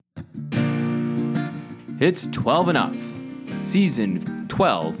It's 12 and Up, Season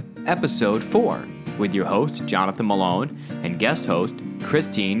 12, Episode 4, with your host, Jonathan Malone, and guest host,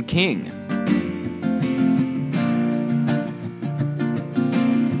 Christine King.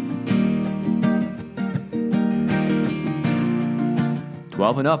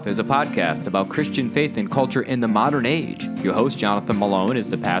 Twelve and Up is a podcast about Christian faith and culture in the modern age. Your host, Jonathan Malone,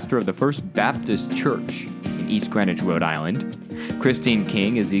 is the pastor of the First Baptist Church in East Greenwich, Rhode Island. Christine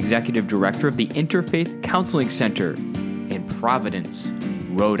King is the executive director of the Interfaith Counseling Center in Providence,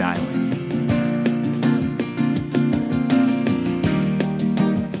 Rhode Island.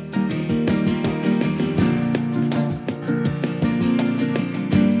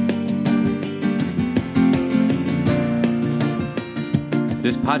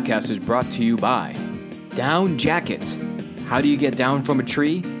 This podcast is brought to you by Down Jackets. How do you get down from a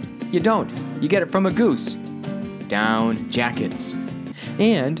tree? You don't. You get it from a goose. Down Jackets.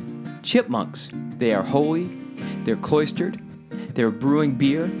 And Chipmunks. They are holy. They're cloistered. They're brewing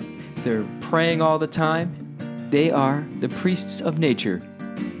beer. They're praying all the time. They are the priests of nature.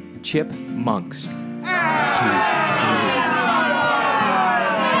 Chipmunks.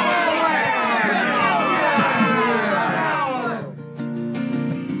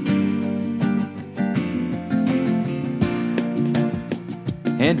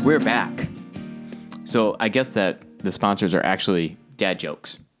 And we're back. So I guess that the sponsors are actually dad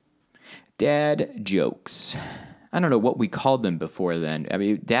jokes. Dad jokes. I don't know what we called them before then. I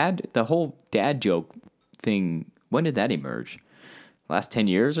mean, the whole dad joke thing, when did that emerge? Last 10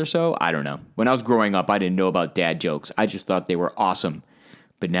 years or so? I don't know. When I was growing up, I didn't know about dad jokes. I just thought they were awesome.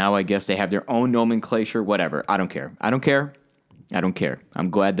 But now I guess they have their own nomenclature, whatever. I don't care. I'm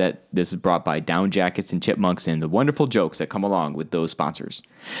glad that this is brought by Down Jackets and Chipmunks and the wonderful jokes that come along with those sponsors.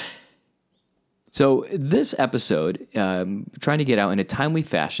 So this episode, trying to get out in a timely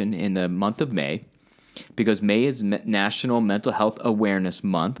fashion in the month of May, because May is National Mental Health Awareness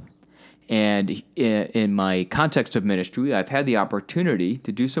Month. And in my context of ministry, I've had the opportunity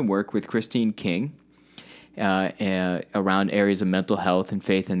to do some work with Christine King around areas of mental health and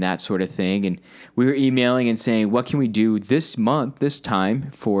faith and that sort of thing. And we were emailing and saying, what can we do this month, this time,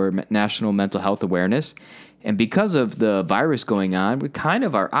 for National Mental Health Awareness? And because of the virus going on,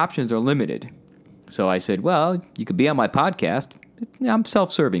 our options are limited. So I said, well, you could be on my podcast. I'm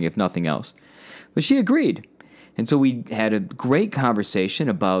self-serving, if nothing else. But she agreed. And so we had a great conversation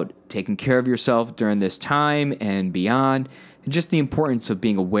about taking care of yourself during this time and beyond, and just the importance of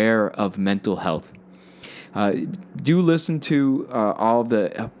being aware of mental health. Do listen to all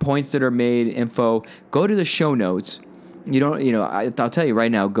the points that are made, info. Go to the show notes. I'll tell you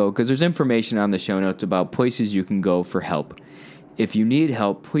right now, go, because there's information on the show notes about places you can go for help. If you need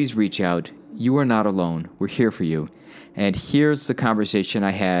help, please reach out. You are not alone. We're here for you. And here's the conversation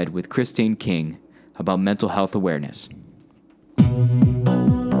I had with Christine King about mental health awareness.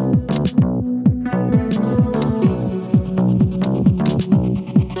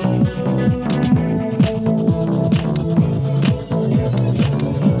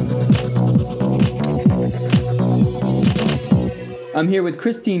 I'm here with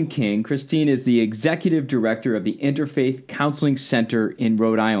Christine King. Christine is the executive director of the Interfaith Counseling Center in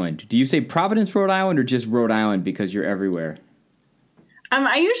Rhode Island. Do you say Providence, Rhode Island, or just Rhode Island because you're everywhere?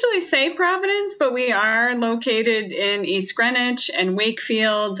 I usually say Providence, but we are located in East Greenwich and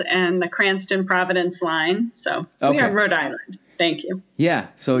Wakefield and the Cranston-Providence line. So We are Rhode Island. Thank you. Yeah.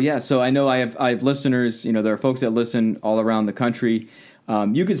 So I know I have listeners. There are folks that listen all around the country.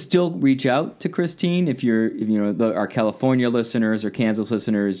 You could still reach out to Christine if our California listeners or Kansas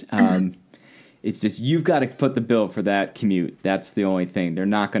listeners. It's just you've got to foot the bill for that commute. That's the only thing. They're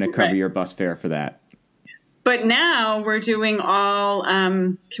not going to cover your bus fare for that. But now we're doing all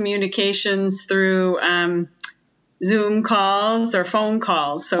communications through Zoom calls or phone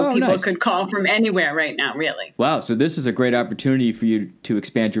calls, so people could call from anywhere right now, really. Wow, so this is a great opportunity for you to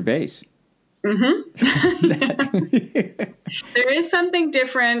expand your base. Mm-hmm. There is something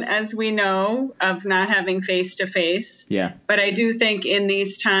different, as we know, of not having face-to-face. Yeah. But I do think in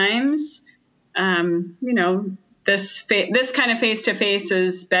these times, this kind of face-to-face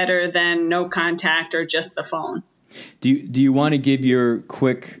is better than no contact or just the phone. Do you want to give your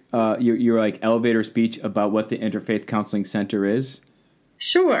quick your elevator speech about what the Interfaith Counseling Center is?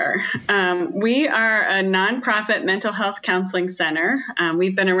 Sure. We are a nonprofit mental health counseling center.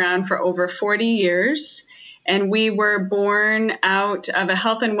 We've been around for over 40 years, and we were born out of a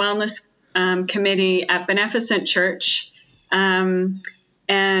health and wellness committee at Beneficent Church, and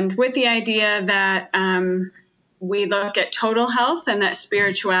with the idea that we look at total health and that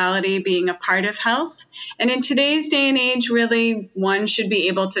spirituality being a part of health. And in today's day and age, really, one should be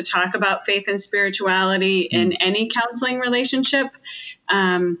able to talk about faith and spirituality in any counseling relationship.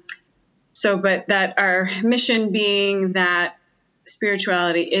 But that our mission being that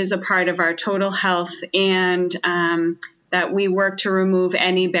spirituality is a part of our total health, and that we work to remove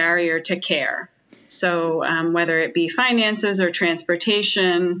any barrier to care. So whether it be finances or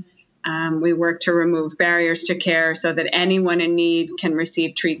transportation, we work to remove barriers to care so that anyone in need can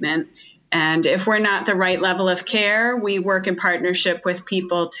receive treatment. And if we're not the right level of care, we work in partnership with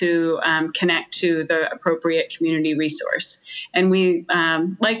people to connect to the appropriate community resource. And we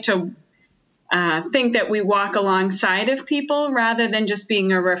like to think that we walk alongside of people rather than just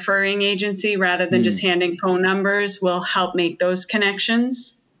being a referring agency, rather than just handing phone numbers. We'll help make those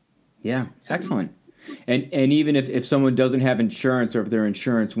connections. Yeah, excellent. And even if someone doesn't have insurance, or if their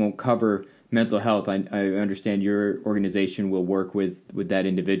insurance won't cover mental health, I understand your organization will work with that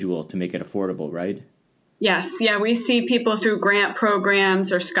individual to make it affordable, right? Yes. Yeah, we see people through grant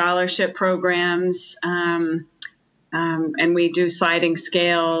programs or scholarship programs, and we do sliding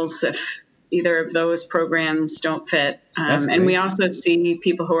scales if either of those programs don't fit. And we also see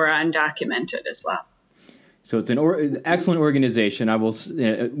people who are undocumented as well. So it's an excellent organization.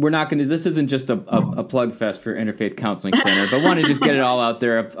 We're not going to, this isn't just a plug fest for Interfaith Counseling Center, but want to just get it all out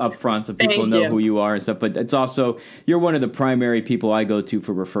there up front so people know who you are and stuff. But it's also, you're one of the primary people I go to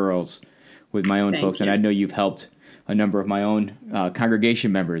for referrals with my own folks. And I know you've helped a number of my own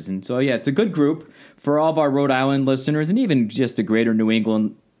congregation members. And so, yeah, it's a good group for all of our Rhode Island listeners, and even just the greater New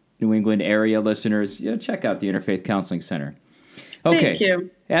England area listeners. Check out the Interfaith Counseling Center. Okay. Thank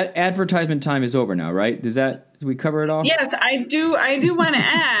you. Advertisement time is over now, right? Did we cover it all? Yes, I do want to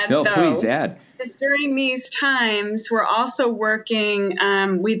add, no, please add. Because during these times, we're also working,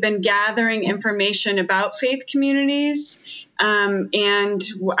 we've been gathering information about faith communities, and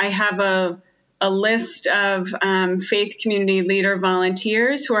I have a list of faith community leader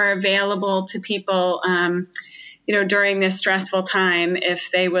volunteers who are available to people, during this stressful time,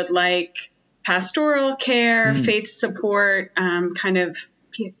 if they would like pastoral care, faith support, kind of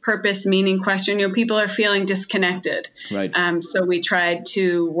purpose, meaning question. People are feeling disconnected. Right. So we tried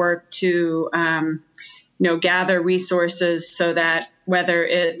to work to, gather resources so that whether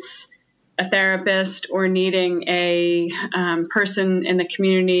it's a therapist or needing a person in the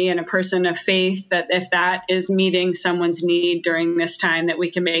community and a person of faith, that if that is meeting someone's need during this time, that we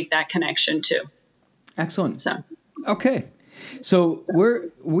can make that connection too. Excellent. Okay. So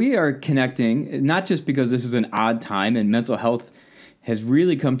we are connecting, not just because this is an odd time and mental health has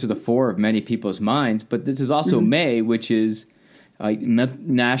really come to the fore of many people's minds, but this is also May, which is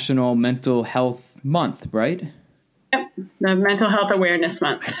National Mental Health Month, right? Yep, the Mental Health Awareness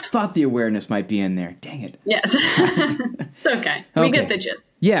Month. I thought the awareness might be in there. Dang it. Yes. It's okay. We get the gist.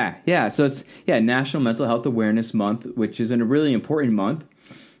 Yeah. So it's National Mental Health Awareness Month, which is a really important month.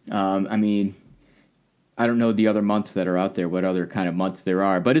 I don't know the other months that are out there, what other kind of months there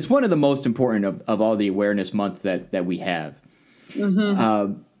are, but it's one of the most important of all the awareness months that we have.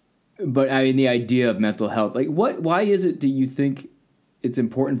 But the idea of mental health, why is it, do you think it's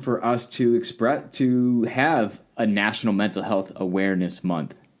important for us to have a National Mental Health Awareness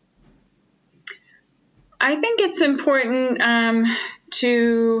Month? I think it's important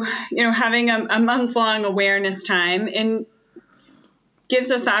to, having a month-long awareness time and gives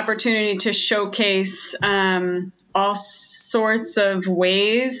us the opportunity to showcase all sorts of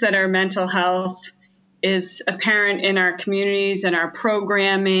ways that our mental health is apparent in our communities and our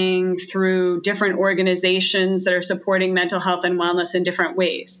programming through different organizations that are supporting mental health and wellness in different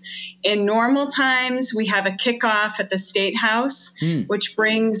ways. In normal times, we have a kickoff at the State House, which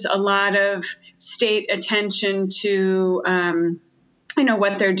brings a lot of state attention to,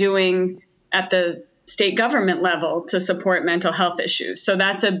 what they're doing at the state government level to support mental health issues. So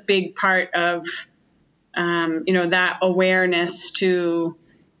that's a big part of, that awareness to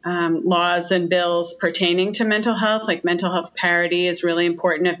laws and bills pertaining to mental health. Like mental health parity is really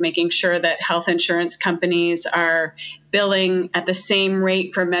important, of making sure that health insurance companies are billing at the same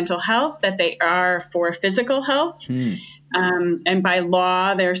rate for mental health that they are for physical health. And by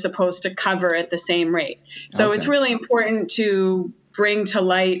law, they're supposed to cover at the same rate. So It's really important to bring to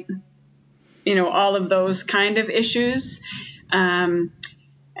light, all of those kind of issues. And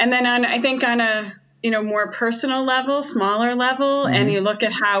then on a more personal level, smaller level, and you look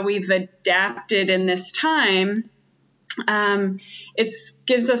at how we've adapted in this time, it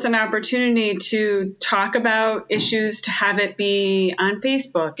gives us an opportunity to talk about issues, to have it be on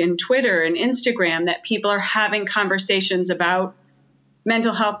Facebook and Twitter and Instagram, that people are having conversations about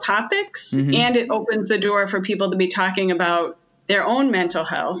mental health topics, and it opens the door for people to be talking about their own mental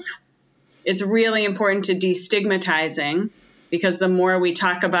health. It's really important to destigmatizing, because the more we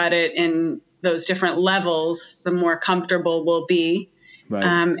talk about it in those different levels, the more comfortable we'll be. Right.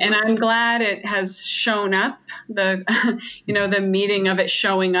 And I'm glad it has shown up, the meeting of it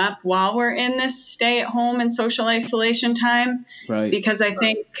showing up while we're in this stay at home and social isolation time. Right. Because I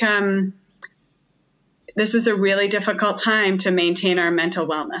think this is a really difficult time to maintain our mental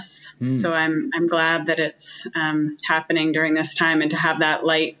wellness. So I'm glad that it's happening during this time, and to have that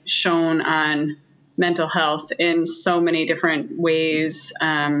light shown on mental health in so many different ways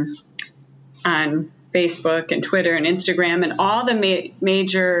on Facebook and Twitter and Instagram and all the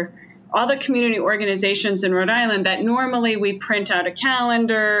all the community organizations in Rhode Island that normally we print out a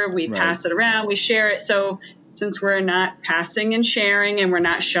calendar, we pass it around, we share it. So since we're not passing and sharing, and we're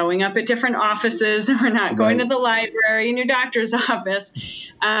not showing up at different offices, and we're not going to the library and your doctor's office,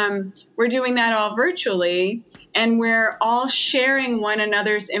 we're doing that all virtually, and we're all sharing one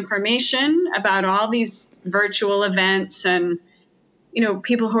another's information about all these virtual events. And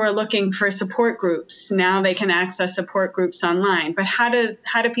people who are looking for support groups, now they can access support groups online. But how do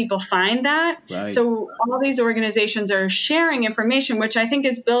people find that? Right. So all these organizations are sharing information, which I think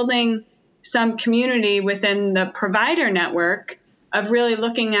is building some community within the provider network of really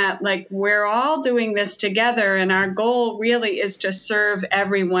looking at, like, we're all doing this together, and our goal really is to serve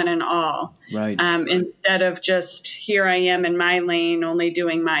everyone and all. Right. Instead of just, here I am in my lane, only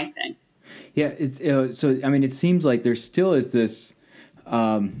doing my thing. Yeah. It's it seems like there still is this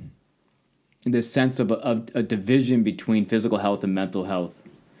sense of a division between physical health and mental health,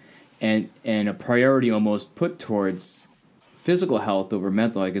 and a priority almost put towards physical health over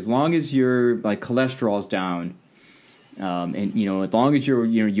mental. Like, as long as your cholesterol's down, and as long as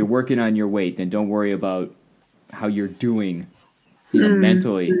you're working on your weight, then don't worry about how you're doing,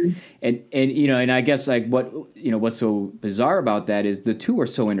 mentally. And I guess what's so bizarre about that is the two are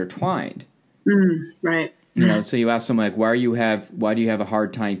so intertwined. Right. So you ask someone, like, why do you have a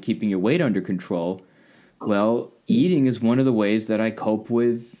hard time keeping your weight under control? Well, eating is one of the ways that I cope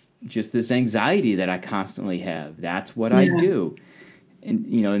with just this anxiety that I constantly have. That's what I do.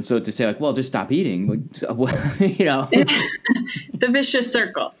 And so to say, like, well, just stop eating, The vicious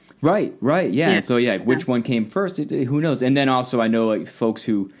circle. Right. Yeah. So which one came first? Who knows? And then also I know folks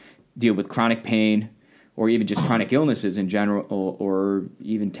who deal with chronic pain, or even just chronic illnesses in general, or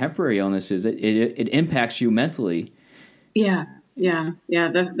even temporary illnesses. It impacts you mentally. Yeah.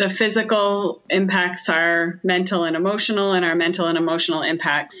 The physical impacts are mental and emotional, and our mental and emotional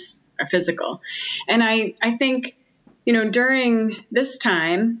impacts are physical. And I think, during this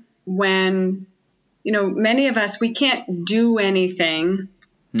time when, many of us, we can't do anything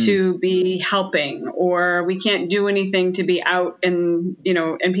to be helping, or we can't do anything to be out, and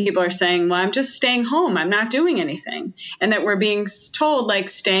people are saying, well, I'm just staying home, I'm not doing anything. And that we're being told, like,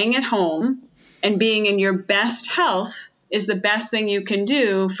 staying at home and being in your best health is the best thing you can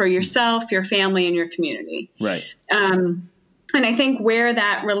do for yourself, your family, and your community. Right. And I think where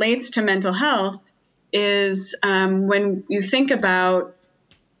that relates to mental health is when you think about,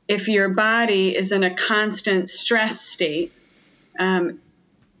 if your body is in a constant stress state,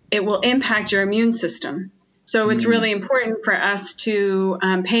 it will impact your immune system. So it's really important for us to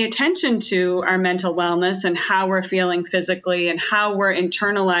pay attention to our mental wellness and how we're feeling physically, and how we're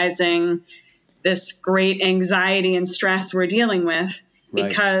internalizing this great anxiety and stress we're dealing with,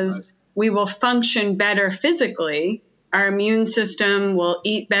 because we will function better physically. Our immune system will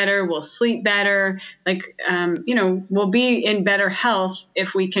eat better, we'll sleep better, we'll be in better health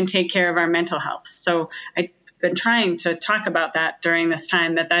if we can take care of our mental health. So I've been trying to talk about that during this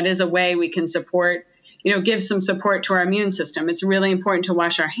time, that is a way we can support, give some support to our immune system. It's really important to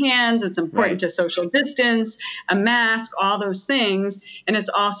wash our hands. It's important to social distance, a mask, all those things. And it's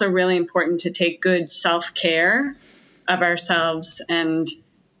also really important to take good self-care of ourselves, and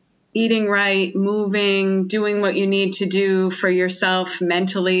eating right, moving, doing what you need to do for yourself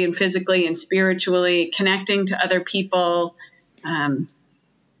mentally and physically and spiritually, connecting to other people.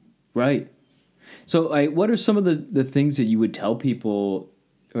 Right. So what are some of the things that you would tell people,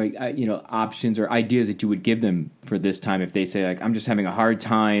 options or ideas that you would give them for this time, if they say, like, I'm just having a hard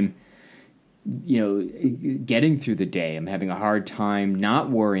time, getting through the day. I'm having a hard time not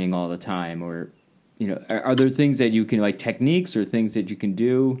worrying all the time, or, are there things that you can, like, techniques or things that you can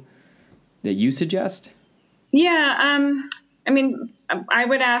do that you suggest? Yeah. I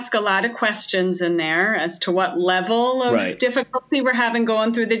would ask a lot of questions in there as to what level of difficulty we're having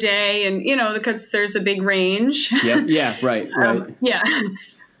going through the day. And, because there's a big range. Yep. Yeah. Right. Yeah.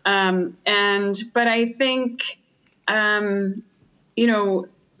 But I think,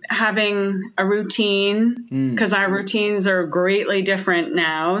 having a routine, because our routines are greatly different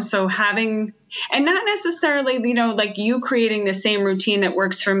now. So and not necessarily, like you creating the same routine that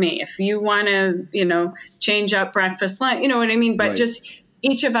works for me. If you want to, change up breakfast, lunch, you know what I mean? But Right. just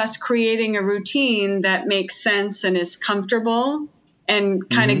each of us creating a routine that makes sense and is comfortable and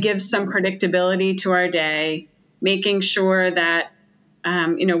kind of gives some predictability to our day, making sure that,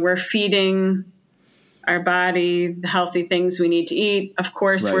 we're feeding our body the healthy things we need to eat. Of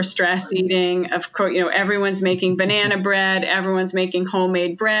course, Right. we're stress eating. Of course, everyone's making banana bread. Everyone's making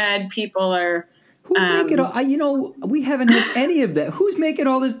homemade bread. People are. Who's making all, we haven't had any of that. Who's making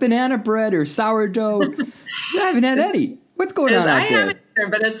all this banana bread or sourdough? We haven't had any. What's going on out there? haven't either,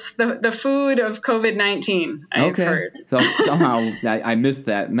 but it's the food of COVID-19, I've heard. So somehow I missed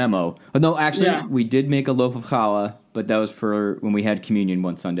that memo. Oh, no, actually, we did make a loaf of challah, but that was for when we had communion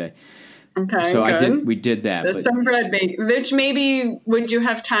one Sunday. Okay, so good. we did that. There's some bread baking, which maybe would you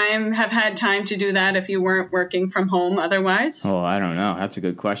have had time to do that if you weren't working from home otherwise? Oh, I don't know. That's a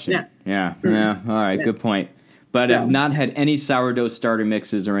good question. Yeah. Yeah. All right, good point. But I've not had any sourdough starter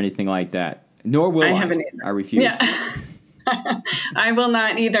mixes or anything like that. Nor will I. Haven't either. I refuse. Yeah. I will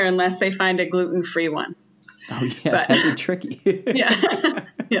not either unless they find a gluten-free one. Oh, yeah, that'd be tricky. Yeah.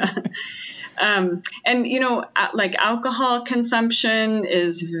 Yeah. And, like alcohol consumption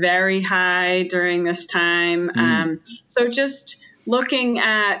is very high during this time. So just looking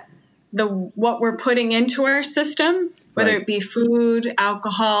at what we're putting into our system, whether it be food,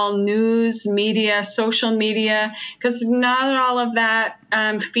 alcohol, news, media, social media, because not all of that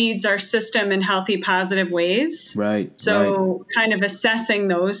feeds our system in healthy, positive ways. Right. So kind of assessing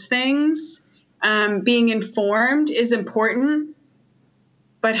those things, being informed is important.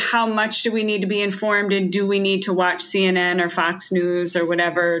 But how much do we need to be informed, and do we need to watch CNN or Fox News or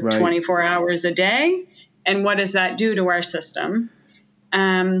whatever 24 hours a day? And what does that do to our system?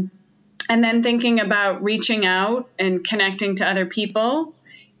 And then thinking about reaching out and connecting to other people,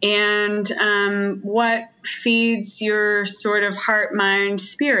 and what feeds your sort of heart, mind,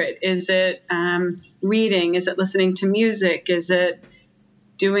 spirit. Is it reading? Is it listening to music? Is it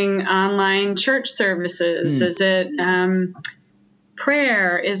doing online church services? Is it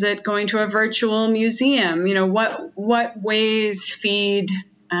prayer? Is it going to a virtual museum? What ways feed,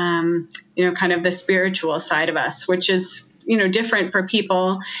 kind of the spiritual side of us, which is, different for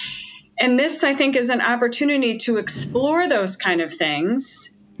people. And this, I think, is an opportunity to explore those kind of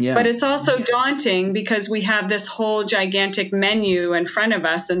things. Yeah. But it's also daunting because we have this whole gigantic menu in front of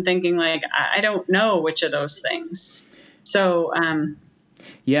us and thinking like, I don't know which of those things. So,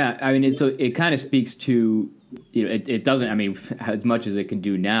 yeah, I mean, it kind of speaks to, it doesn't, I mean, as much as it can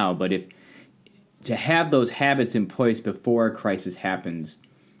do now, but to have those habits in place before a crisis happens,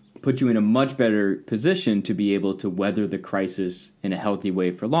 put you in a much better position to be able to weather the crisis in a healthy way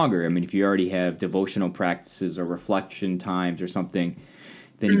for longer. I mean, if you already have devotional practices or reflection times or something,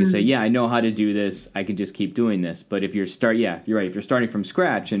 then you can say, yeah, I know how to do this. I can just keep doing this. But if you're you're right. If you're starting from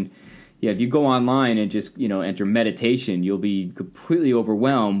scratch and if you go online and just, enter meditation, you'll be completely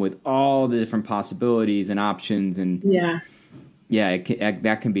overwhelmed with all the different possibilities and options. And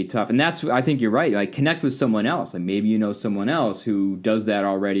that can be tough. And that's, I think you're right. Like, connect with someone else. Like, maybe someone else who does that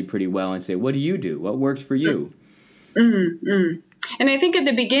already pretty well and say, what do you do? What works for you? And I think at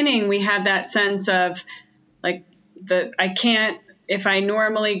the beginning we had that sense of like I can't, if I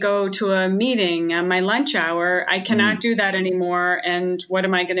normally go to a meeting on my lunch hour, I cannot do that anymore. And what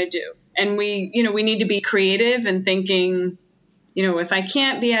am I going to do? And we need to be creative and thinking, if I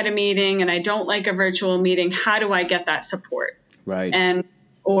can't be at a meeting and I don't like a virtual meeting, how do I get that support? Right.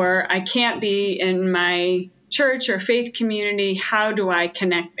 Or I can't be in my church or faith community. How do I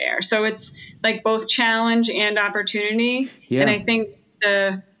connect there? So it's like both challenge and opportunity. Yeah. And I think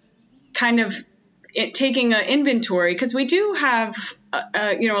the kind of taking an inventory, because we do have,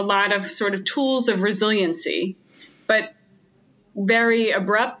 a lot of sort of tools of resiliency, but very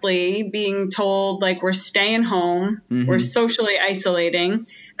abruptly being told like we're staying home, we're socially isolating,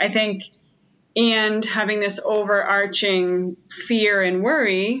 I think, and having this overarching fear and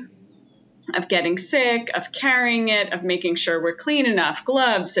worry of getting sick, of carrying it, of making sure we're clean enough,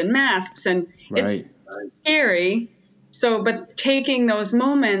 gloves and masks, and it's scary. So, but taking those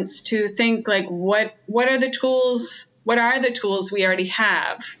moments to think like, what are the tools? What are the tools we already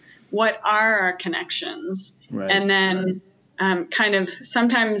have? What are our connections? And then kind of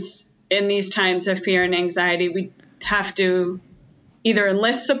sometimes in these times of fear and anxiety, we have to either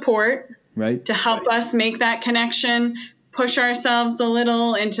enlist support to help us make that connection, push ourselves a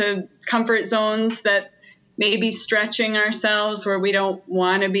little into comfort zones that maybe stretching ourselves where we don't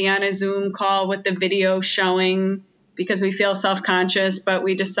want to be on a Zoom call with the video showing because we feel self-conscious, but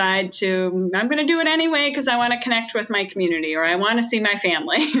we decide I'm going to do it anyway because I want to connect with my community or I want to see my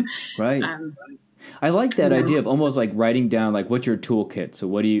family. Right. I like that idea of almost like writing down like what's your toolkit. So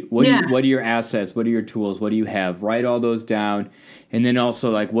what are your assets? What are your tools? What do you have? Write all those down. And then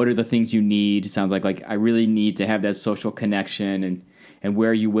also like what are the things you need? It sounds like I really need to have that social connection and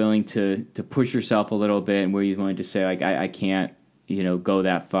where are you willing to push yourself a little bit and where you're willing to say like I can't, go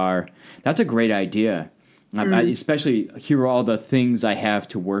that far. That's a great idea. I especially here are all the things I have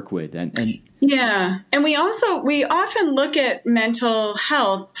to work with and yeah. And we often look at mental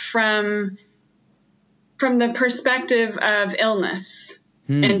health from the perspective of illness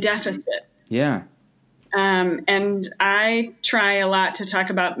and deficit. Yeah. And I try a lot to talk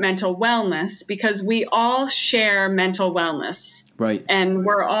about mental wellness because we all share mental wellness. Right. And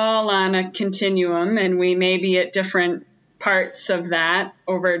we're all on a continuum and we may be at different parts of that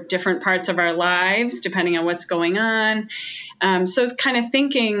over different parts of our lives, depending on what's going on. So kind of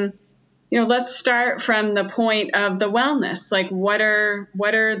thinking, let's start from the point of the wellness. Like what are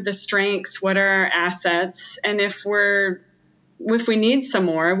the strengths? What are our assets? And if we need some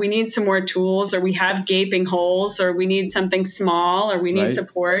more tools, or we have gaping holes, or we need something small, or we need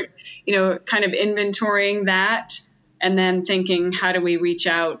support, kind of inventorying that and then thinking, how do we reach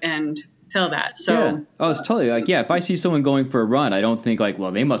out and fill that? So, yeah. Oh, it's totally like, if I see someone going for a run, I don't think like,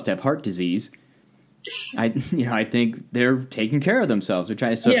 well, they must have heart disease. I think they're taking care of themselves. They're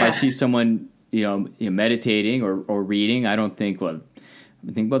trying. So if I see someone, meditating or reading, I don't think, well,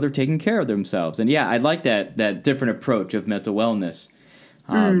 they're taking care of themselves. And I like that different approach of mental wellness.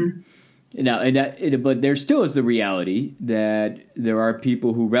 But there still is the reality that there are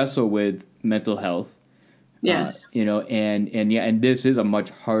people who wrestle with mental health. Yes. And this is a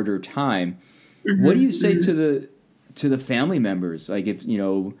much harder time. Mm-hmm. What do you say to the family members? Like if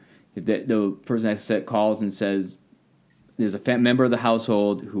the person that calls and says there's a member of the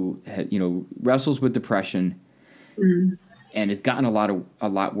household who wrestles with depression, and it's gotten a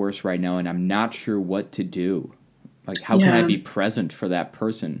lot worse right now, and I'm not sure what to do. Like, how can I be present for that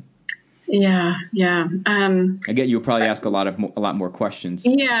person? Yeah. I get you'll probably ask a lot more questions.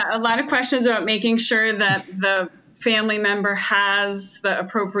 Yeah, a lot of questions about making sure that the family member has the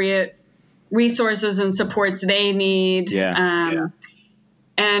appropriate resources and supports they need. And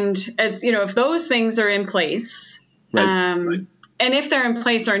as if those things are in place, and if they're in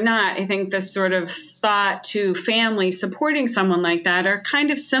place or not, I think this sort of thought to family supporting someone like that are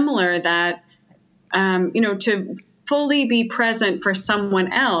kind of similar. That to fully be present for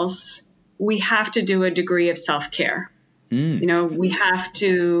someone else, we have to do a degree of self-care. We have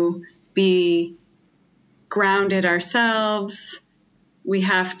to be grounded ourselves. We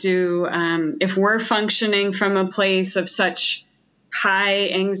have to, if we're functioning from a place of such high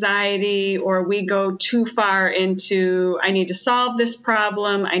anxiety, or we go too far into, I need to solve this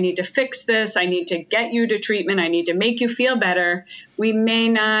problem, I need to fix this, I need to get you to treatment, I need to make you feel better, we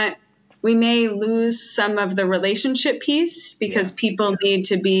may lose some of the relationship piece because people need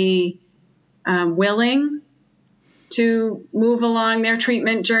to be willing to move along their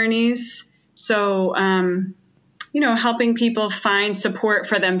treatment journeys. So, helping people find support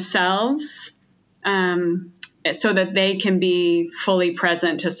for themselves so that they can be fully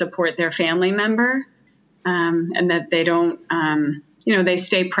present to support their family member, and that they don't, they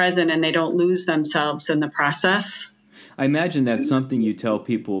stay present and they don't lose themselves in the process. I imagine that's something you tell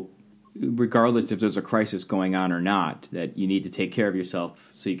people, regardless if there's a crisis going on or not, that you need to take care of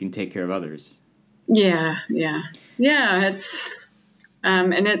yourself so you can take care of others. Yeah. It's,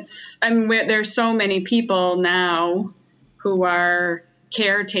 there's so many people now who are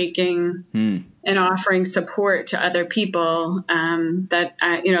caretaking and offering support to other people,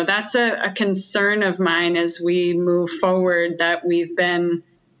 that's a concern of mine as we move forward, that we've been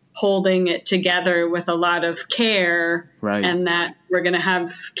holding it together with a lot of care, and that we're going to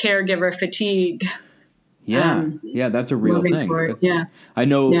have caregiver fatigue. That's a real thing. I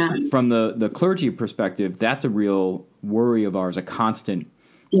know from the clergy perspective, that's a real worry of ours, a constant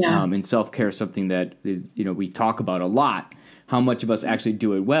in self-care, something that we talk about a lot. How much of us actually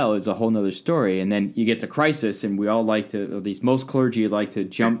do it well is a whole nother story. And then you get to crisis, and we all like to, or at least most clergy like to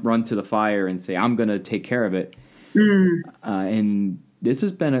run to the fire and say, I'm going to take care of it. And this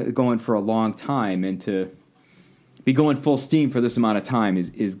has been going for a long time, and to be going full steam for this amount of time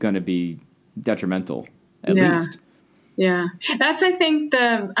is going to be detrimental, at least. Yeah. That's, I think,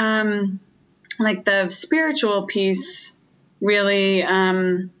 the spiritual piece really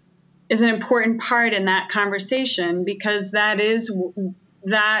is an important part in that conversation, because that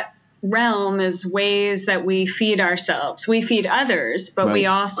realm is ways that we feed ourselves. We feed others, but we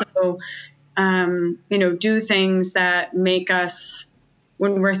also do things that make us,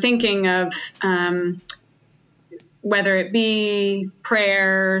 when we're thinking of whether it be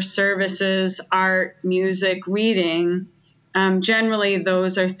prayer, services, art, music, reading, generally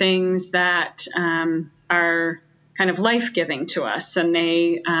those are things that are kind of life-giving to us, and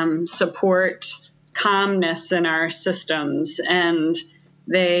they support calmness in our systems, and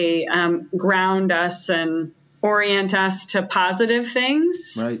they ground us and orient us to positive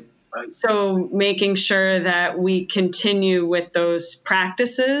things. Right. So making sure that we continue with those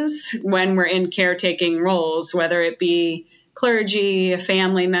practices when we're in caretaking roles, whether it be clergy, a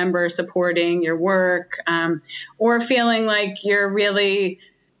family member supporting your work, or feeling like you're really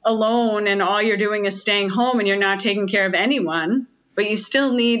alone and all you're doing is staying home and you're not taking care of anyone, but you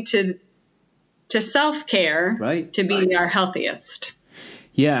still need to self-care, right, to be our healthiest.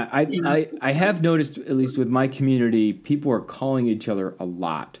 Yeah, I have noticed, at least with my community, people are calling each other a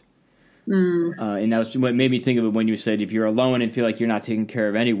lot. And that was what made me think of it when you said if you're alone and feel like you're not taking care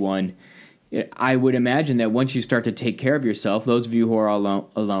of anyone. I would imagine that once you start to take care of yourself, those of you who are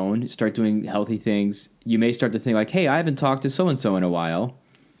alone, start doing healthy things, you may start to think like, hey, I haven't talked to so-and-so in a while.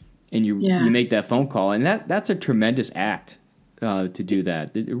 And you make that phone call. And that's a tremendous act to do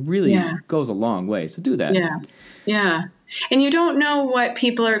that. It really goes a long way. So do that. Yeah. And you don't know what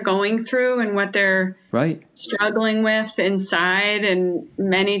people are going through and what they're struggling with inside. And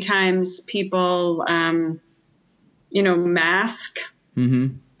many times people, mask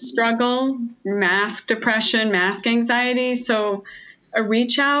struggle, mask depression, mask anxiety. So a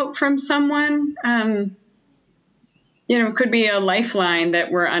reach out from someone, could be a lifeline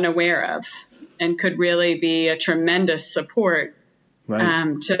that we're unaware of, and could really be a tremendous support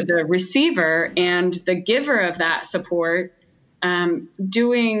to the receiver and the giver of that support.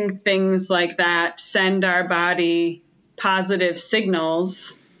 Doing things like that send our body positive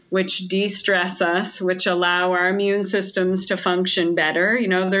signals, which de-stress us, which allow our immune systems to function better.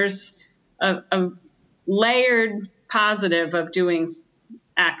 There's a layered positive of doing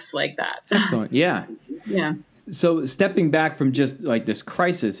acts like that. Excellent. Yeah. Yeah. So stepping back from just like this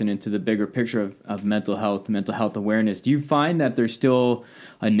crisis and into the bigger picture of mental health awareness, do you find that there's still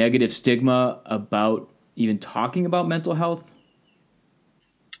a negative stigma about even talking about mental health?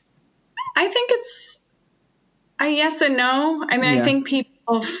 I think it's a yes and no. I mean, I think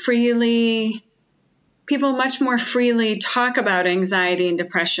people much more freely talk about anxiety and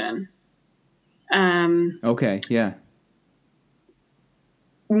depression. Okay. Yeah.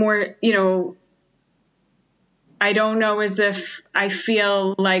 More, I don't know as if I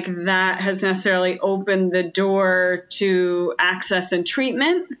feel like that has necessarily opened the door to access and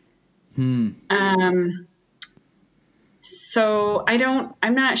treatment. So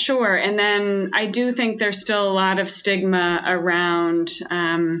I'm not sure. And then I do think there's still a lot of stigma around,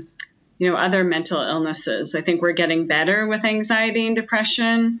 other mental illnesses. I think we're getting better with anxiety and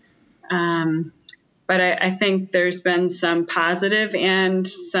depression. But I think there's been some positive and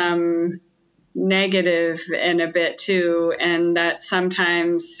some negative in a bit too. And that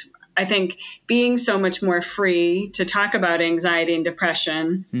sometimes I think being so much more free to talk about anxiety and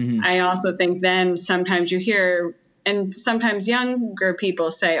depression, I also think then sometimes you hear, and sometimes younger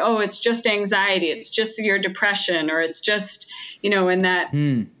people say, oh, it's just anxiety, it's just your depression, or it's just, and that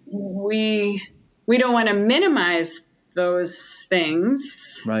we don't want to minimize those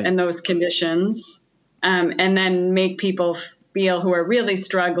things and those conditions, and then make people feel who are really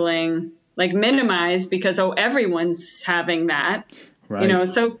struggling like minimize because, everyone's having that,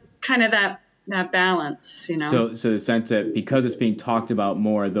 so kind of that balance, So the sense that because it's being talked about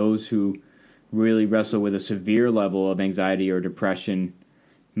more, those who really wrestle with a severe level of anxiety or depression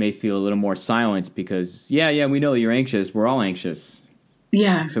may feel a little more silenced because, we know you're anxious. We're all anxious.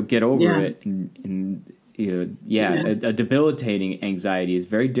 Yeah. So get over it. A debilitating anxiety is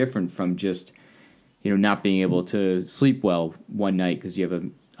very different from just, not being able to sleep well one night because you have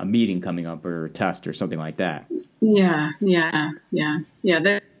a meeting coming up or a test or something like that. Yeah.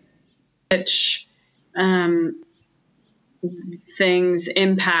 Things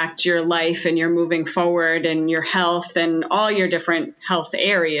impact your life and you're moving forward and your health and all your different health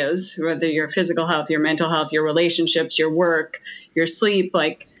areas, whether your physical health, your mental health, your relationships, your work, your sleep,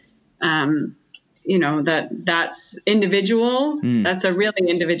 that's individual. That's a really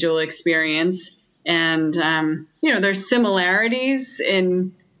individual experience. And, there's similarities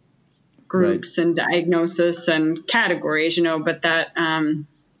in groups and diagnosis and categories, but that, I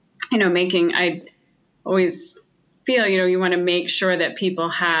always feel, you want to make sure that people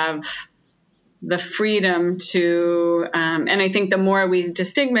have the freedom to, and I think the more we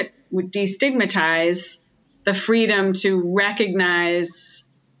destigmatize, the freedom to recognize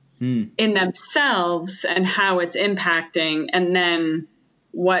in themselves and how it's impacting, and then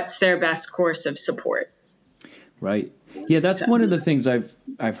what's their best course of support. Right. Yeah, that's one of the things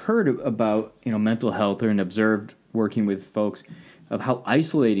I've heard about, mental health and observed working with folks of how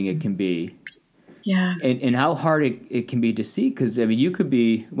isolating it can be. Yeah. And how hard it can be to see, because one could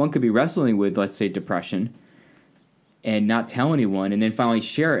be wrestling with, let's say, depression and not tell anyone, and then finally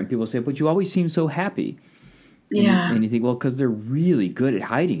share it, and people say, but you always seem so happy. And you think, well, because they're really good at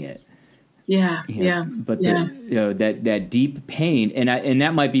hiding it. Yeah. But that deep pain, and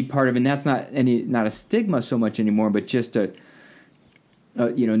that might be part of it, and that's not a stigma so much anymore, but just a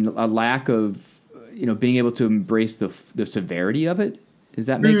lack of being able to embrace the severity of it. Does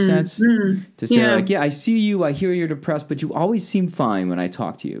that make sense? To say I see you, I hear you're depressed, but you always seem fine when I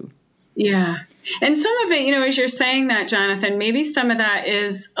talk to you. Yeah. And some of it, as you're saying that, Jonathan, maybe some of that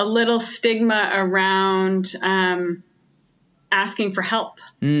is a little stigma around asking for help,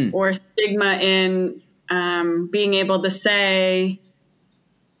 or stigma in being able to say,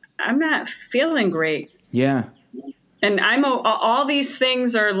 I'm not feeling great. Yeah. And all these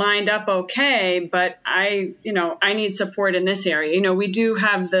things are lined up okay, but I need support in this area. We do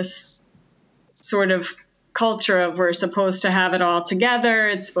have this sort of culture of we're supposed to have it all together.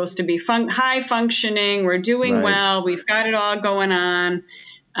 It's supposed to be high functioning. We're doing well. We've got it all going on.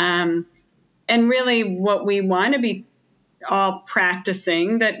 And really what we want to be all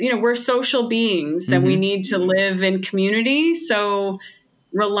practicing, that, we're social beings and we need to live in community. So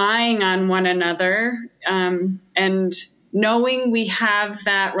relying on one another, and knowing we have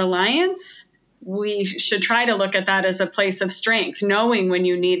that reliance, we should try to look at that as a place of strength. Knowing when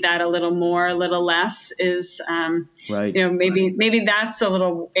you need that a little more, a little less is, maybe that's a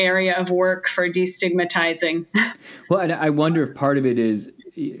little area of work for destigmatizing. Well, and I wonder if part of it is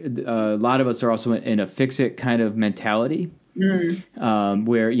a lot of us are also in a fix-it kind of mentality,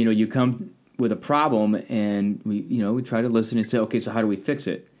 where, you come with a problem and we try to listen and say, okay, so how do we fix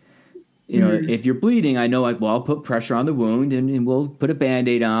it? If you're bleeding, I know, I'll put pressure on the wound and we'll put a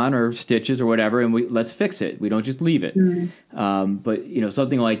Band-Aid on or stitches or whatever, and let's fix it. We don't just leave it. But,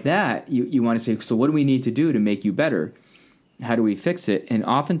 something like that, you want to say, so what do we need to do to make you better? How do we fix it? And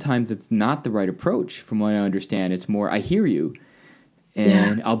oftentimes it's not the right approach from what I understand. It's more, I hear you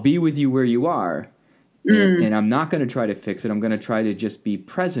and I'll be with you where you are. And I'm not going to try to fix it. I'm going to try to just be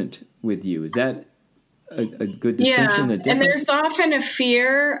present with you. Is that a good distinction? Yeah, and there's often a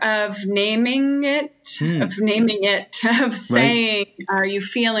fear of naming it, of saying, are you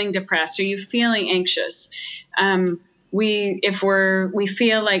feeling depressed? Are you feeling anxious? We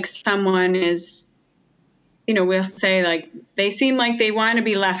feel like someone is, we'll say, like, they seem like they want to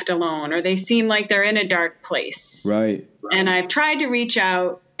be left alone, or they seem like they're in a dark place. Right. And I've tried to reach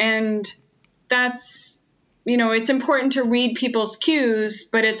out, and that's, it's important to read people's cues,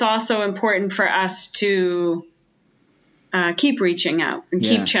 but it's also important for us to keep reaching out and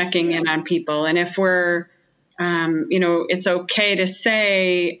keep checking in on people. And if we're, it's okay to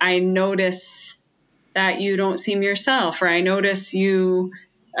say, I notice that you don't seem yourself, or I notice you,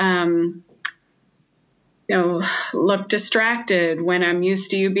 look distracted when I'm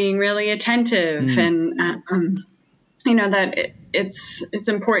used to you being really attentive. And, that it's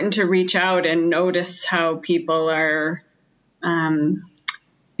important to reach out and notice how people are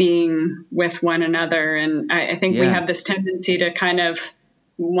being with one another. And I think we have this tendency to kind of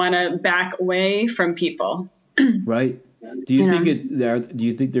want to back away from people. Right. Do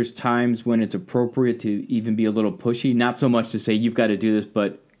you think there's times when it's appropriate to even be a little pushy? Not so much to say you've got to do this,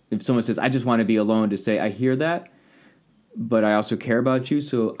 but if someone says, I just want to be alone, to say, I hear that, but I also care about you,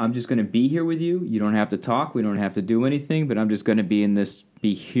 so I'm just going to be here with you. You don't have to talk. We don't have to do anything, but I'm just going to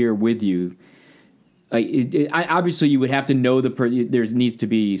be here with you. Obviously, you would have to know there needs to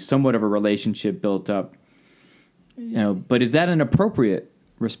be somewhat of a relationship built up. But is that an appropriate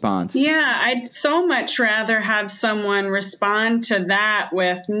response? Yeah, I'd so much rather have someone respond to that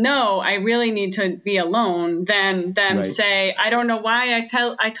with, no, I really need to be alone, than say, I don't know why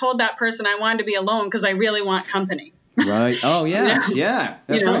I told that person I wanted to be alone because I really want company. Right. Oh, yeah. Yeah.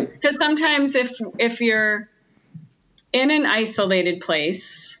 That's right. Because sometimes if you're in an isolated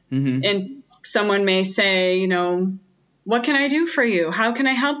place, and someone may say, what can I do for you? How can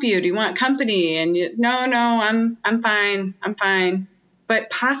I help you? Do you want company? And no, I'm fine. I'm fine. But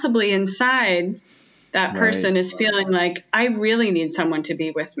possibly inside, that person is feeling like, I really need someone to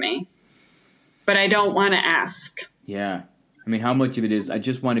be with me, but I don't want to ask. Yeah. I mean, how much of it is, I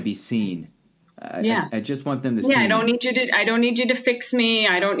just want to be seen. I just want them to see. Yeah, I don't need you to fix me.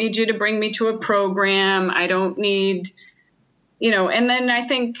 I don't need you to bring me to a program. I don't need, and then I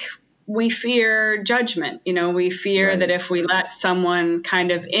think we fear judgment. We fear Right. that if we let someone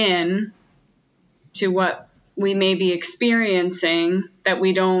kind of in to what we may be experiencing that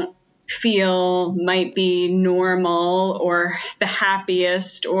we don't feel might be normal or the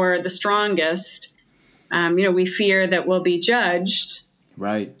happiest or the strongest, we fear that we'll be judged.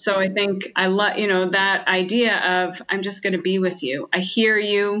 Right. So I think I love, that idea of I'm just going to be with you. I hear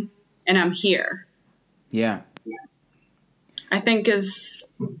you and I'm here. Yeah. I think is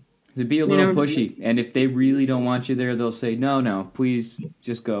To be a little pushy. And if they really don't want you there, they'll say, no, please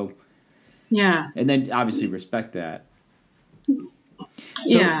just go. Yeah. And then obviously respect that. So,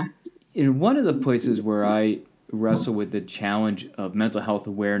 yeah. In one of the places where I wrestle with the challenge of mental health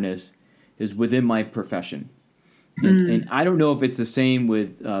awareness is within my profession. And I don't know if it's the same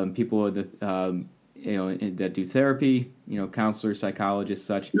with people that, that do therapy, counselors, psychologists,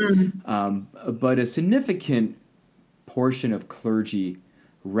 such. But a significant portion of clergy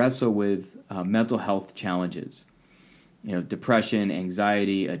wrestle with mental health challenges. Depression,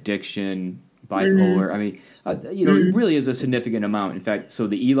 anxiety, addiction, bipolar. I mean, it really is a significant amount. In fact, so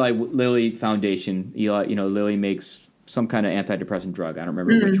the Eli Lilly Foundation, Lilly makes some kind of antidepressant drug. I don't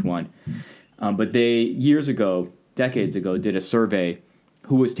remember which one. But they, decades ago, did a survey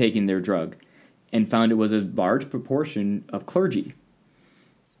who was taking their drug and found it was a large proportion of clergy.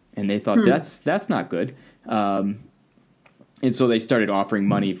 And they thought, that's not good. And so they started offering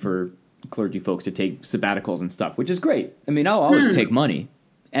money for clergy folks to take sabbaticals and stuff, which is great. I mean, I'll always take money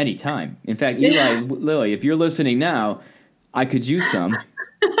anytime. In fact, Eli Lilly, if you're listening now, I could use some.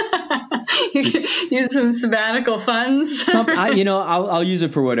 Use some sabbatical funds. I'll use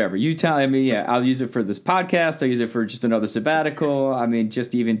it for whatever. You tell me, I'll use it for this podcast. I'll use it for just another sabbatical. I mean,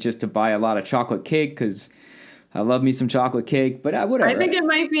 just to buy a lot of chocolate cake because I love me some chocolate cake, but whatever. I think it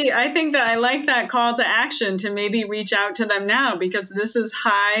might be, I think that I like that call to action to maybe reach out to them now because this is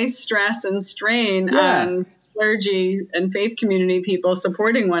high stress and strain on clergy and faith community people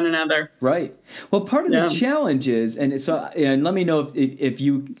supporting one another. Right. Well, part of the challenge is, and let me know if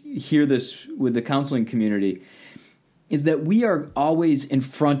you hear this with the counseling community, is that we are always in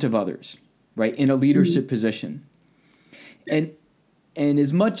front of others, right, in a leadership position. And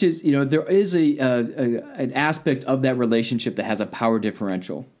as much as, there is an aspect of that relationship that has a power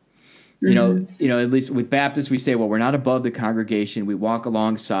differential. At least with Baptists, we say, well, we're not above the congregation. We walk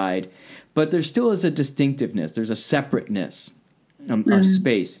alongside. But there still is a distinctiveness. There's a separateness of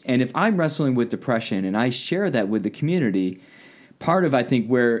space. And if I'm wrestling with depression and I share that with the community, part of, I think,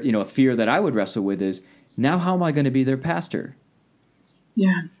 where, a fear that I would wrestle with is, now how am I going to be their pastor?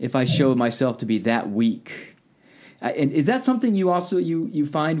 Yeah. If I show myself to be that weak. And is that something you also you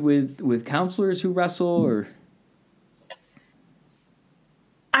find with counselors who wrestle, or?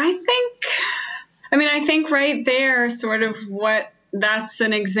 I think right there, sort of that's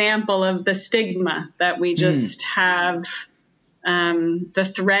an example of the stigma that we just have,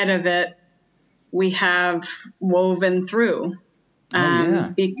 the thread of it we have woven through.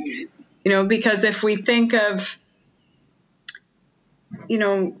 Because if we think of,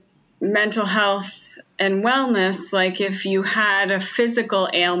 mental health and wellness, like if you had a physical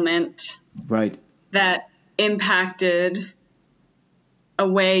ailment that impacted a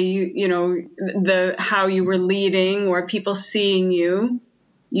way how you were leading or people seeing you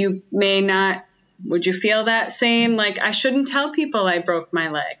may not, would you feel that same, like, I shouldn't tell people I broke my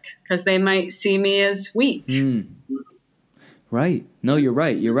leg because they might see me as weak. Right. No, you're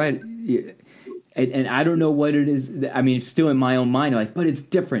right. And I don't know what it is. I mean, it's still in my own mind, but it's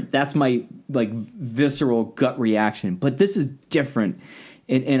different. That's my visceral gut reaction. But this is different.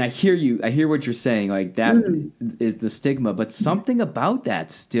 And I hear you. I hear what you're saying. That is the stigma. But something about that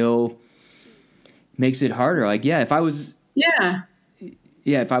still makes it harder. If I was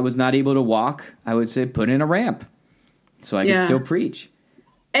not able to walk, I would say put in a ramp so I can still preach.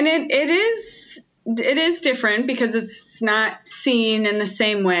 And it is different because it's not seen in the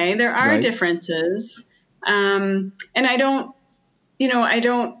same way. There are differences. And I don't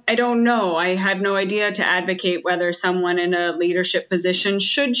know. I had no idea to advocate whether someone in a leadership position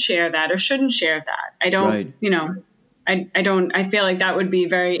should share that or shouldn't share that. I don't, I feel like that would be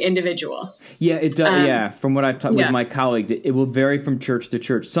very individual. Yeah, it does. From what I've talked with my colleagues, it will vary from church to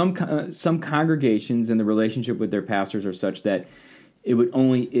church. Some congregations and the relationship with their pastors are such that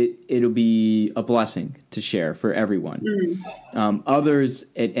it'll be a blessing to share for everyone. Others,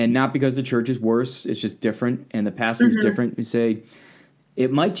 and not because the church is worse, it's just different, and the pastor is different. We say it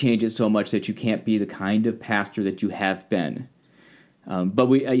might change it so much that you can't be the kind of pastor that you have been. But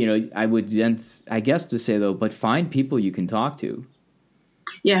I would then, I guess, to say though, but find people you can talk to.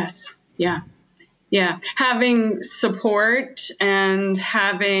 Yes. Yeah. Yeah. Having support and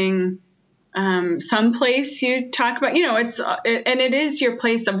having some place you talk about, and it is your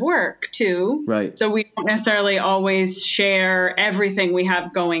place of work too. Right. So we don't necessarily always share everything we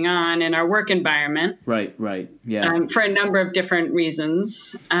have going on in our work environment. Right. Yeah. For a number of different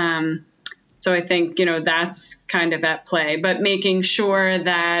reasons. So I think, that's kind of at play, but making sure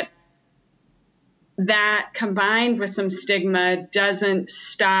that combined with some stigma doesn't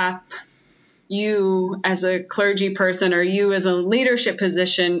stop you as a clergy person or you as a leadership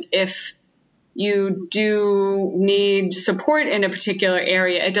position. If you do need support in a particular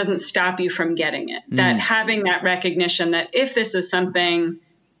area, it doesn't stop you from getting it. That having that recognition that if this is something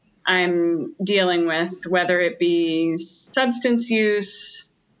I'm dealing with, whether it be substance use,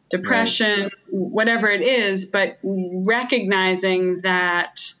 depression, whatever it is, but recognizing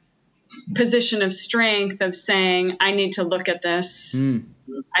that position of strength of saying, I need to look at this.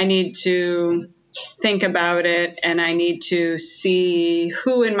 I need to think about it, and I need to see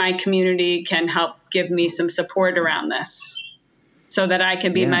who in my community can help give me some support around this so that I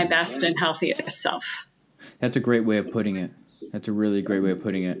can be my best and healthiest self. That's a great way of putting it. That's a really great way of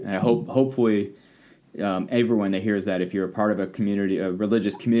putting it. And I hopefully everyone that hears that, if you're a part of a community, a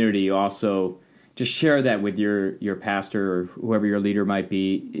religious community, you also just share that with your pastor or whoever your leader might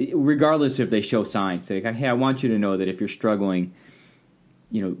be, regardless if they show signs. Say, hey, I want you to know that if you're struggling,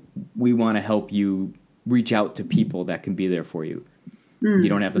 we want to help you reach out to people that can be there for you. You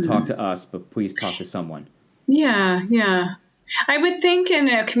don't have to talk to us, but please talk to someone. Yeah. I would think in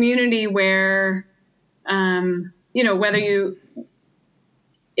a community where,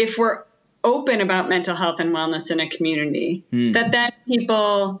 if we're open about mental health and wellness in a community, that then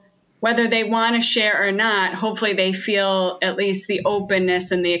people, whether they want to share or not, hopefully they feel at least the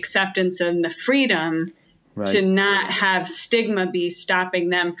openness and the acceptance and the freedom to not have stigma be stopping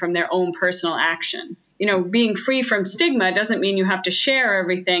them from their own personal action. Being free from stigma doesn't mean you have to share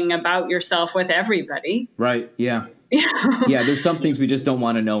everything about yourself with everybody. Right. Yeah. Yeah. There's some things we just don't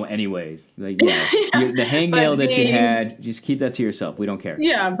want to know anyways. Like, the hangnail that you had, just keep that to yourself. We don't care.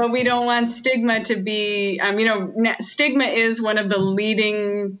 Yeah. But we don't want stigma to be, stigma is one of the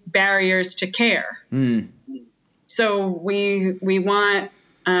leading barriers to care. So we want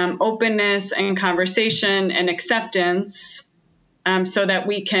openness and conversation and acceptance, so that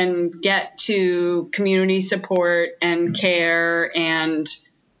we can get to community support and care and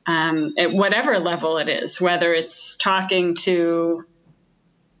at whatever level it is, whether it's talking to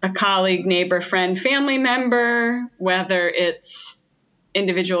a colleague, neighbor, friend, family member, whether it's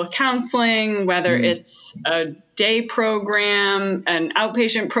individual counseling, whether it's a day program, an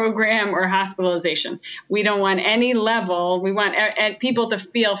outpatient program, or hospitalization. We don't want any level. We want people to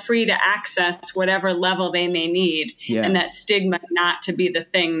feel free to access whatever level they may need, and that stigma not to be the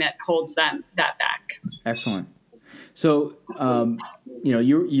thing that holds that back. Excellent. So,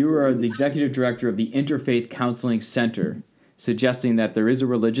 you are the executive director of the Interfaith Counseling Center, suggesting that there is a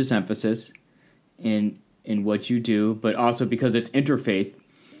religious emphasis in what you do, but also because it's interfaith,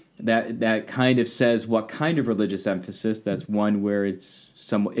 that kind of says what kind of religious emphasis. That's one where it's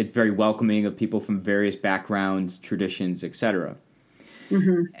very welcoming of people from various backgrounds, traditions, etc.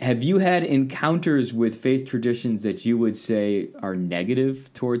 Have you had encounters with faith traditions that you would say are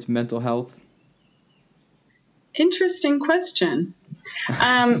negative towards mental health? Interesting question.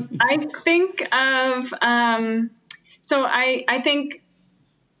 I think of I think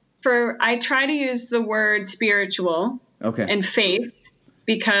I try to use the word spiritual and faith,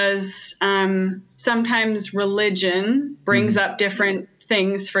 because sometimes religion brings up different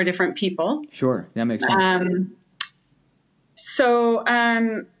things for different people. Sure, that makes sense.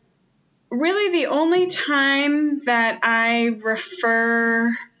 Really the only time that I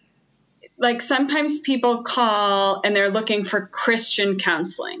refer, like sometimes people call and they're looking for Christian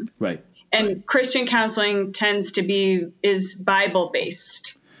counseling. Right. And Christian counseling is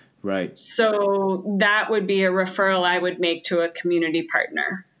Bible-based. Right. So that would be a referral I would make to a community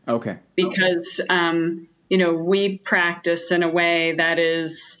partner. Okay. Because, we practice in a way that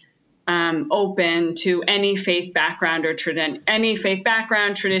is open to any faith background or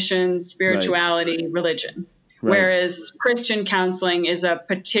tradition, spirituality, religion. Right. Whereas Christian counseling is a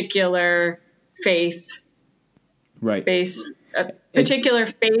particular faith based, a particular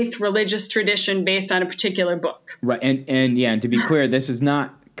faith, religious tradition based on a particular book. Right. And to be clear, this is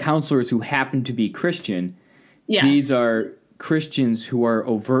not counselors who happen to be Christian. Yes. These are Christians who are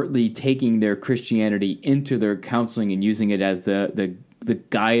overtly taking their Christianity into their counseling and using it as the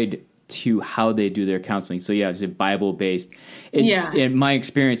guide to how they do their counseling. So it's Bible-based. And my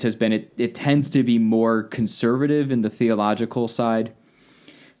experience has been it tends to be more conservative in the theological side.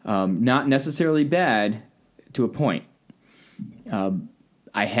 Not necessarily bad to a point.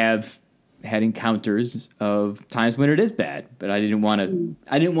 I have had encounters of times when it is bad, but I didn't want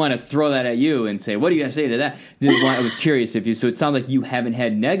to throw that at you and say, what do you have to say to that? I was curious if you, so it sounds like you haven't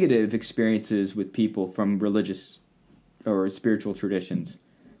had negative experiences with people from religious or spiritual traditions,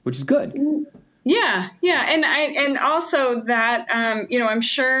 which is good. Yeah. And also that, I'm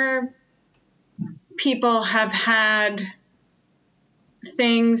sure people have had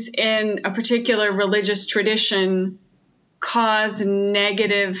things in a particular religious tradition cause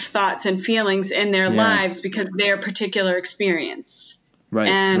negative thoughts and feelings in their lives because of their particular experience. Right.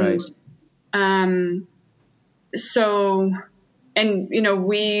 And,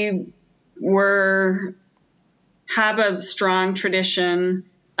 we have a strong tradition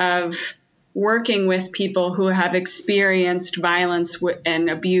of working with people who have experienced violence and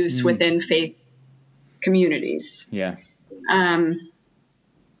abuse within faith communities. Yeah.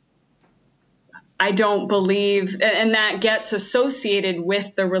 I don't believe, and that gets associated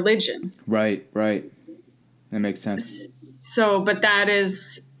with the religion. Right. That makes sense. So, but that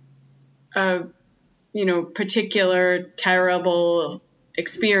is a, particular terrible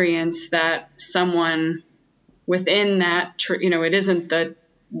experience that someone within that, it isn't the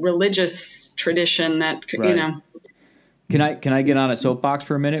religious tradition that, Right. Can I get on a soapbox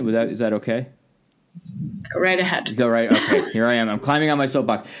for a minute? Is that okay? Go right ahead. Go right. Okay. Here I am. I'm climbing on my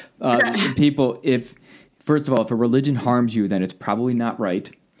soapbox. People, first of all, if a religion harms you, then it's probably not right.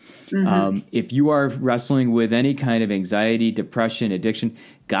 Mm-hmm. If you are wrestling with any kind of anxiety, depression, addiction,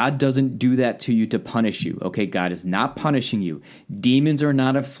 God doesn't do that to you to punish you. Okay, God is not punishing you. Demons are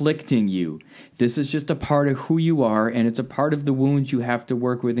not afflicting you. This is just a part of who you are, and it's a part of the wounds you have to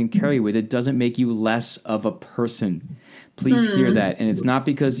work with and carry with. It doesn't make you less of a person. Please hear that. And it's not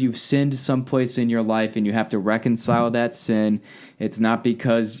because you've sinned someplace in your life and you have to reconcile that sin. It's not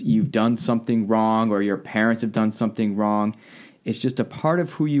because you've done something wrong or your parents have done something wrong. It's just a part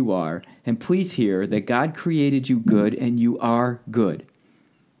of who you are. And please hear that God created you good and you are good.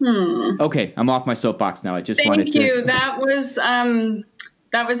 Okay, I'm off my soapbox now. I just wanted to... Thank you. That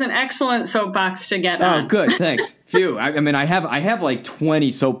was an excellent soapbox to get on. Oh, good. Thanks. Phew. I have like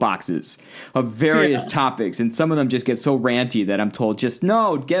 20 soapboxes of various topics, and some of them just get so ranty that I'm told, just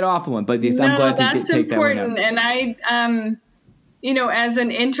no, get off of one. But I'm glad to take that one out. That's important. And I, as an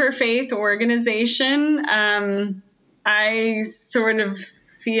interfaith organization, I sort of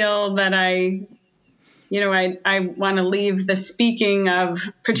feel that I want to leave the speaking of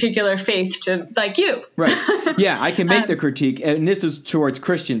particular faith to like you. Right. Yeah, I can make the critique, and this is towards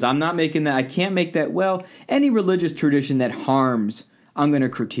Christians. I'm not making that. I can't make that. Well, any religious tradition that harms, I'm going to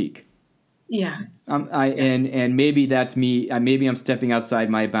critique. Yeah. And maybe that's me. Maybe I'm stepping outside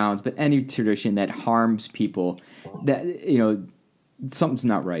my bounds. But any tradition that harms people, that something's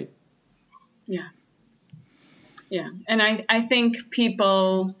not right. Yeah. Yeah, and I think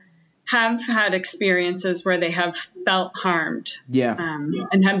people have had experiences where they have felt harmed,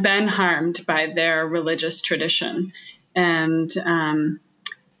 and have been harmed by their religious tradition, and the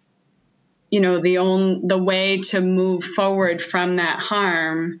way to move forward from that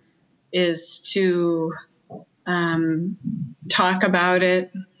harm is to talk about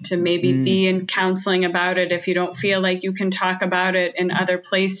it, to maybe be in counseling about it if you don't feel like you can talk about it in other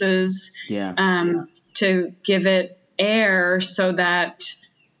places. Yeah. To give it air so that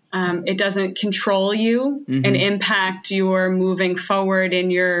it doesn't control you and impact your moving forward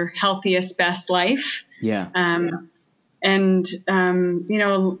in your healthiest, best life. Yeah.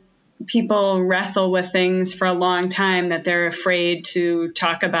 People wrestle with things for a long time that they're afraid to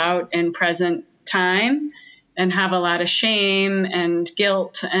talk about in present time and have a lot of shame and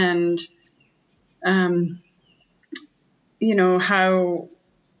guilt and, how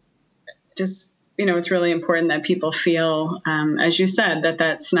just, it's really important that people feel, as you said,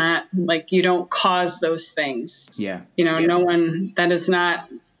 that's not like you don't cause those things. Yeah. No one, that is not,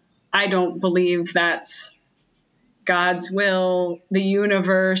 I don't believe that's God's will, the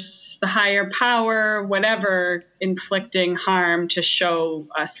universe, the higher power, whatever, inflicting harm to show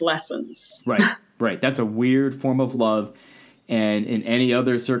us lessons. Right. That's a weird form of love. And in any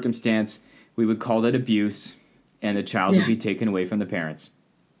other circumstance, we would call that abuse, and the child would be taken away from the parents.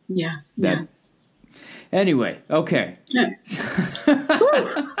 Yeah. Anyway, okay. Yeah.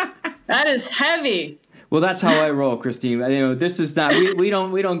 That is heavy. Well, that's how I roll, Christine. This is not. We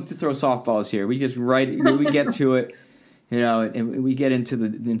don't throw softballs here. We just we get to it, and we get into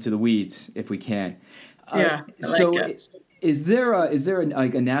the weeds if we can. Yeah. Is there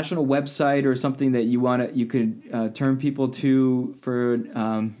like a national website or something that you could turn people to for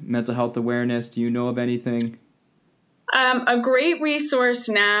mental health awareness? Do you know of anything? A great resource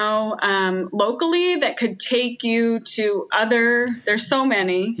now locally that could take you to there's so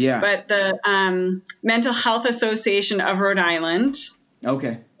many, but the Mental Health Association of Rhode Island.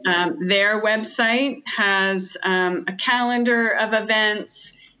 Okay. Their website has a calendar of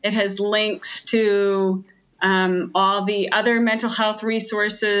events. It has links to all the other mental health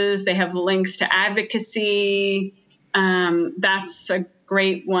resources. They have links to advocacy. That's a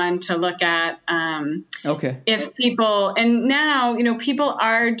great one to look at. Okay. If people, and now, people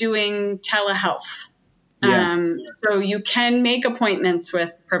are doing telehealth. So you can make appointments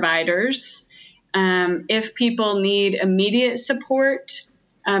with providers. If people need immediate support,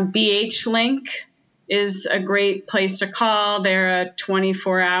 BH Link is a great place to call. They're a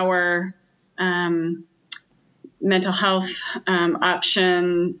 24-hour mental health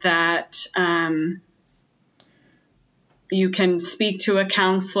option that you can speak to a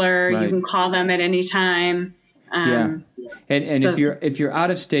counselor. Right. You can call them at any time. And if you're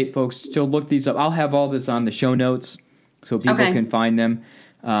out of state, folks, still look these up. I'll have all this on the show notes so people can find them.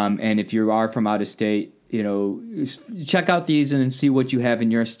 And if you are from out of state, check out these and see what you have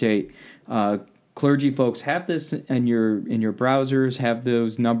in your state. Clergy folks, have this in your browsers. Have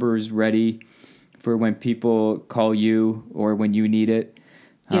those numbers ready for when people call you or when you need it.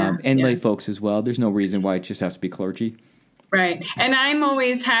 Lay folks as well. There's no reason why it just has to be clergy. Right. And I'm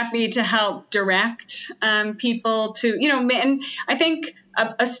always happy to help direct people to, and I think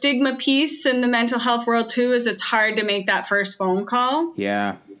a stigma piece in the mental health world too is it's hard to make that first phone call.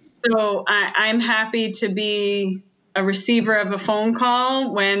 Yeah. So I'm happy to be a receiver of a phone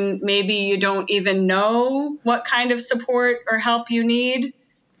call when maybe you don't even know what kind of support or help you need.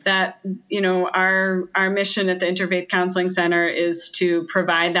 That, our mission at the Interfaith Counseling Center is to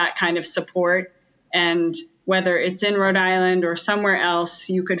provide that kind of support. And whether it's in Rhode Island or somewhere else,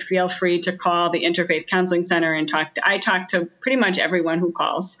 you could feel free to call the Interfaith Counseling Center and I talk to pretty much everyone who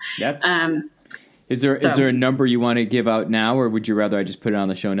calls. Is there a number you want to give out now, or would you rather I just put it on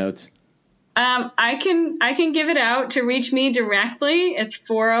the show notes? I can give it out. To reach me directly. It's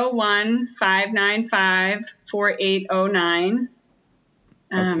 401-595-4809.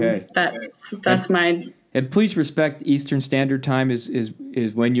 Okay. That's my. And please respect Eastern Standard Time is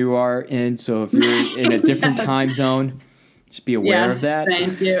when you are in. So if you're in a different time zone, just be aware of that.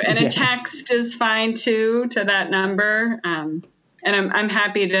 Thank you. And a text is fine too to that number. And I'm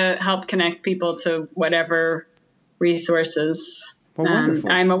happy to help connect people to whatever resources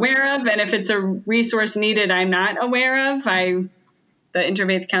I'm aware of. And if it's a resource needed I'm not aware of, the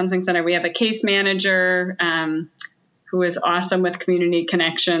Interfaith Counseling Center, we have a case manager who is awesome with community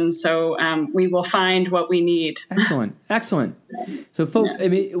connections. So we will find what we need. Excellent. So, folks,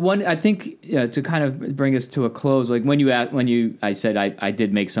 I think to kind of bring us to a close, like I said I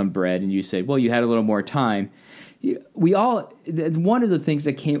did make some bread, and you said, well, you had a little more time. One of the things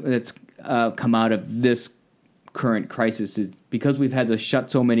that's come out of this current crisis is because we've had to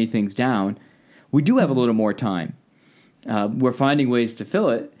shut so many things down, we do have a little more time. We're finding ways to fill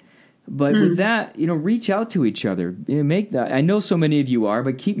it. But with that, reach out to each other. Make that. I know so many of you are,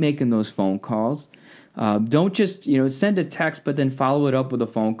 but keep making those phone calls. Don't just send a text, but then follow it up with a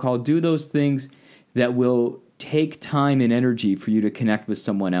phone call. Do those things that will take time and energy for you to connect with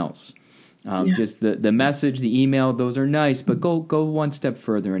someone else. Just the message, the email, those are nice, but go one step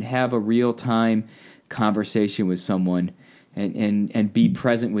further and have a real time conversation with someone. And be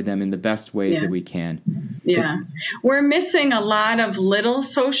present with them in the best ways that we can. We're missing a lot of little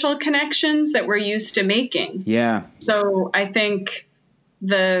social connections that we're used to making. So I think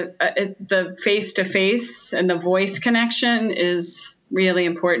the face-to-face and the voice connection is really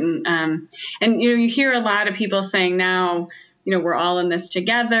important. And you hear a lot of people saying now, we're all in this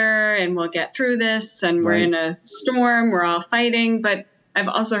together and we'll get through this, and we're in a storm, we're all fighting. But I've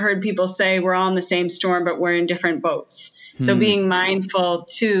also heard people say we're all in the same storm, but we're in different boats. So being mindful,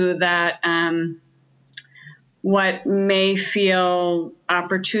 too, that what may feel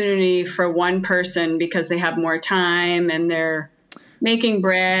opportunity for one person because they have more time and they're making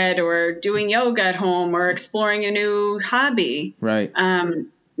bread or doing yoga at home or exploring a new hobby. Right.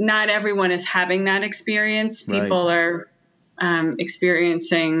 Not everyone is having that experience. People are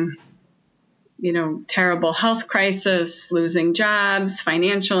experiencing terrible health crisis, losing jobs,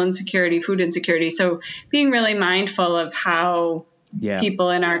 financial insecurity, food insecurity. So being really mindful of how people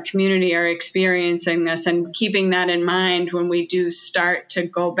in our community are experiencing this and keeping that in mind when we do start to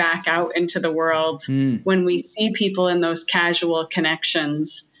go back out into the world, when we see people in those casual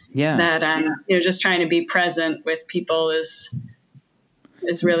connections, that, just trying to be present with people is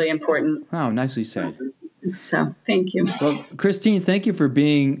really important. Wow, nicely said. So thank you. Well, Christine, thank you for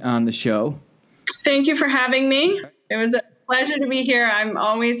being on the show. Thank you for having me. It was a pleasure to be here. I'm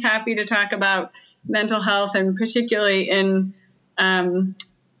always happy to talk about mental health, and particularly in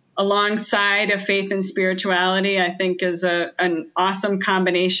alongside of faith and spirituality, I think is an awesome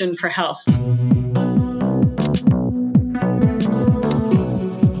combination for health.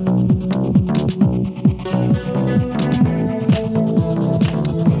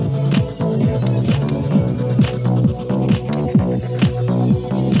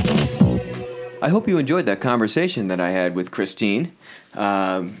 I hope you enjoyed that conversation that I had with Christine.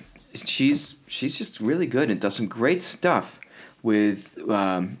 She's just really good and does some great stuff with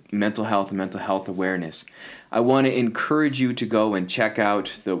mental health and mental health awareness. I want to encourage you to go and check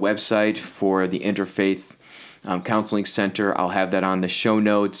out the website for the Interfaith Counseling Center. I'll have that on the show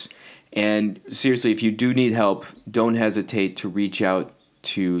notes. And seriously, if you do need help, don't hesitate to reach out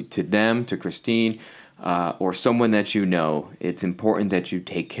to them, to Christine, or someone that you know. It's important that you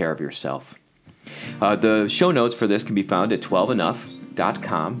take care of yourself. The show notes for this can be found at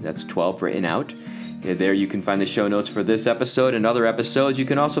 12enough.com. That's 12 written out. There you can find the show notes for this episode and other episodes. You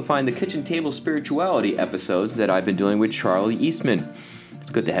can also find the Kitchen Table Spirituality episodes that I've been doing with Charlie Eastman.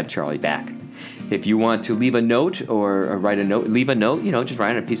 It's good to have Charlie back. If you want to leave a note or write a note, leave a note, just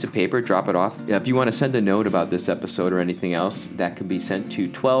write on a piece of paper, drop it off. If you want to send a note about this episode or anything else, that can be sent to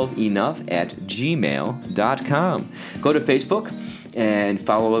 12enough@gmail.com. Go to Facebook and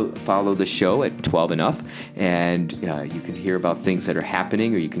follow the show at 12 Enough, and you can hear about things that are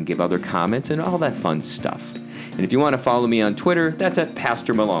happening, or you can give other comments and all that fun stuff. And if you want to follow me on Twitter, that's at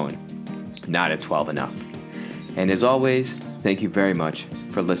Pastor Malone, not at 12 Enough. And as always, thank you very much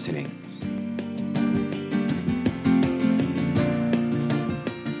for listening.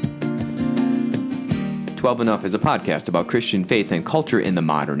 12 Enough is a podcast about Christian faith and culture in the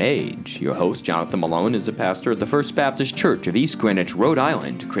modern age. Your host, Jonathan Malone, is the pastor of the First Baptist Church of East Greenwich, Rhode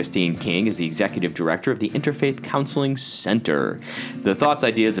Island. Christine King is the executive director of the Interfaith Counseling Center. The thoughts,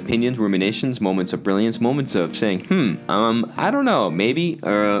 ideas, opinions, ruminations, moments of brilliance, moments of saying, I don't know, maybe,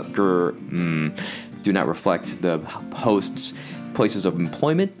 do not reflect the host's places of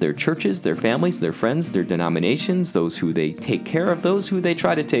employment, their churches, their families, their friends, their denominations, those who they take care of, those who they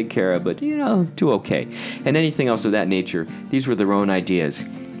try to take care of, but, do okay. And anything else of that nature, these were their own ideas.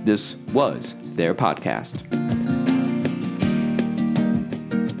 This was their podcast.